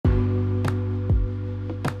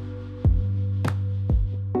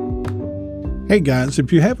Hey guys,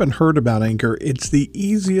 if you haven't heard about Anchor, it's the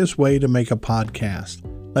easiest way to make a podcast.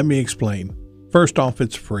 Let me explain. First off,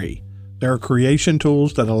 it's free. There are creation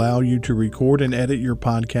tools that allow you to record and edit your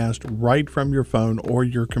podcast right from your phone or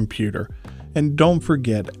your computer. And don't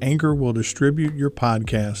forget, Anchor will distribute your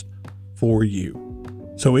podcast for you,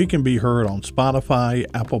 so it can be heard on Spotify,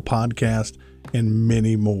 Apple Podcasts, and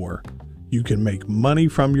many more. You can make money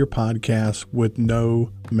from your podcast with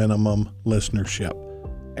no minimum listenership.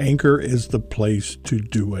 Anchor is the place to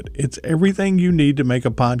do it. It's everything you need to make a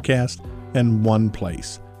podcast in one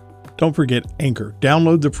place. Don't forget Anchor.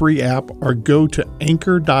 Download the free app or go to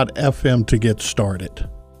anchor.fm to get started.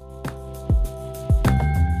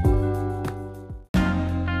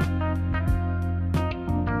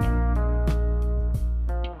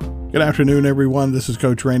 Good afternoon, everyone. This is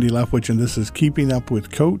Coach Randy Leftwich, and this is Keeping Up with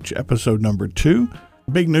Coach, episode number 2.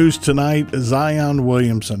 Big news tonight, Zion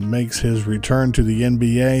Williamson makes his return to the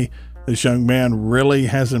NBA. This young man really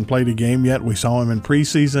hasn't played a game yet. We saw him in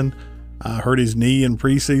preseason, hurt his knee in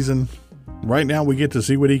preseason. Right now, we get to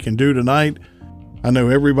see what he can do tonight. I know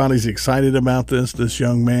everybody's excited about this. This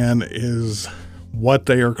young man is what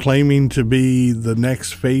they are claiming to be the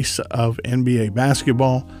next face of NBA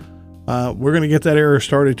basketball. We're going to get that era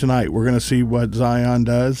started tonight. We're going to see what Zion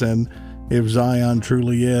does and if Zion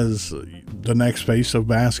truly is the next face of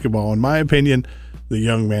basketball. In my opinion, the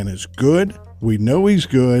young man is good. We know he's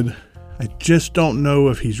good. I just don't know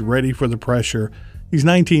if he's ready for the pressure. He's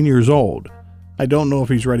 19 years old. I don't know if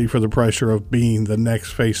he's ready for the pressure of being the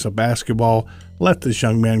next face of basketball. Let this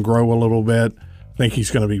young man grow a little bit. I think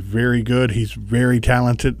he's going to be very good. He's very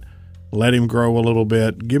talented. Let him grow a little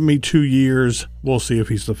bit. Give me 2 years. We'll see if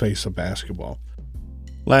he's the face of basketball.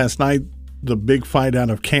 Last night, the big fight out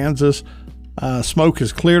of Kansas. Smoke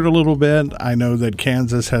has cleared a little bit. I know that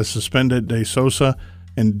Kansas has suspended De Sousa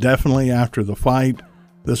indefinitely after the fight.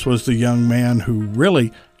 This was the young man who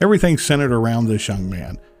really, everything centered around this young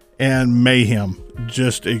man. And mayhem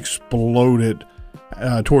just exploded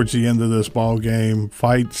towards the end of this ball game.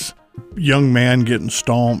 Fights, young man getting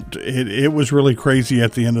stomped. It was really crazy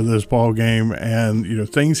at the end of this ball game. And,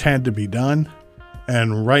 things had to be done.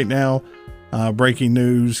 And right now, breaking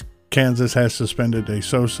news, Kansas has suspended De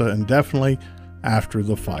Sousa indefinitely after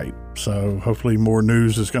the fight. So hopefully more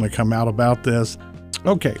news is going to come out about this.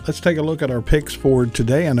 Okay, let's take a look at our picks for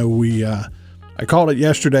today. I know I called it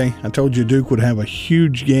yesterday. I told you Duke would have a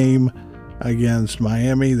huge game against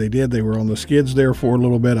Miami. They did. They were on the skids there for a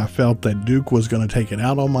little bit. I felt that Duke was going to take it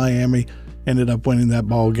out on Miami. Ended up winning that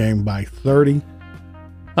ball game by 30.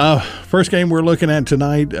 First game we're looking at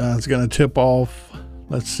tonight is going to tip off,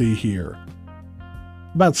 let's see here,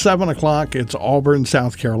 about 7 o'clock. It's Auburn,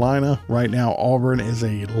 South Carolina. Right now, Auburn is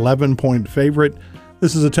a 11-point favorite.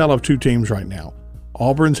 This is a tale of two teams right now.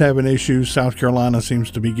 Auburn's having issues. South Carolina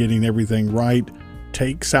seems to be getting everything right.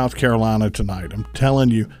 Take South Carolina tonight. I'm telling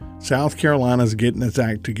you, South Carolina's getting its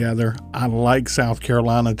act together. I like South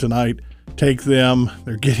Carolina tonight. Take them.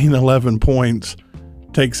 They're getting 11 points.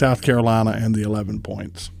 Take South Carolina and the 11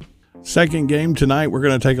 points. Second game tonight we're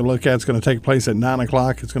going to take a look at. It's going to take place at 9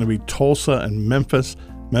 o'clock. It's going to be Tulsa and Memphis.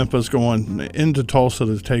 Memphis going into Tulsa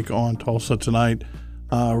to take on Tulsa tonight.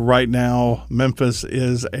 Right now, Memphis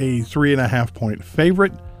is a 3.5-point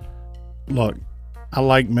favorite. Look, I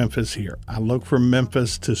like Memphis here. I look for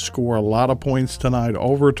Memphis to score a lot of points tonight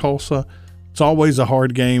over Tulsa. It's always a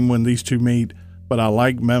hard game when these two meet, but I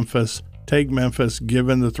like Memphis. Take Memphis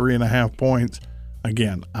given the 3.5 points.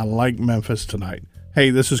 Again, I like Memphis tonight. Hey,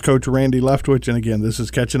 this is Coach Randy Leftwich, and again, this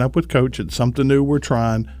is Catching Up with Coach. It's something new we're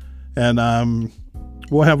trying, and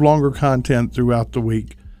we'll have longer content throughout the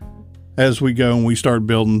week as we go and we start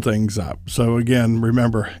building things up. So again,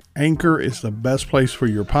 remember, Anchor is the best place for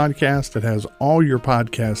your podcast. It has all your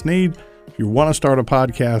podcast need. If you want to start a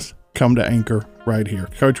podcast, come to Anchor right here.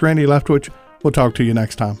 Coach Randy Leftwich, we'll talk to you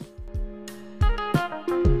next time.